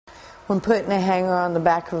when putting a hanger on the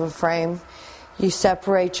back of a frame, you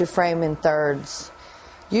separate your frame in thirds.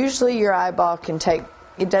 Usually your eyeball can take,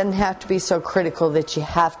 it doesn't have to be so critical that you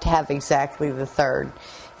have to have exactly the third.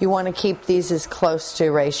 You want to keep these as close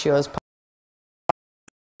to ratio as possible.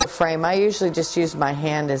 Frame, I usually just use my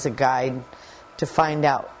hand as a guide to find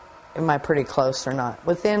out am I pretty close or not.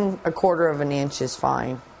 Within 1/4 of an inch is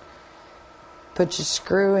fine. Put your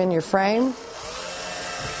screw in your frame.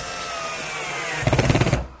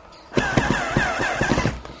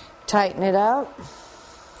 Tighten it out.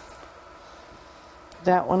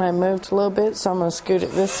 That one I moved a little bit, so I'm going to scoot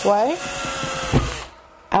it this way.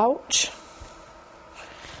 Ouch.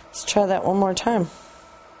 Let's try that one more time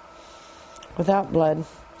without blood.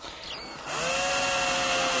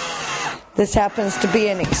 This happens to be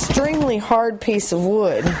an extremely hard piece of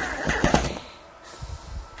wood,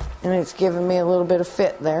 and it's giving me a little bit of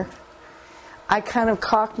fit there. I kind of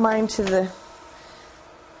cock mine to the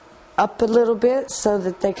up a little bit so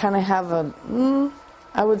that they kind of have a,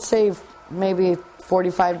 I would say maybe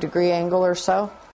 45-degree angle or so.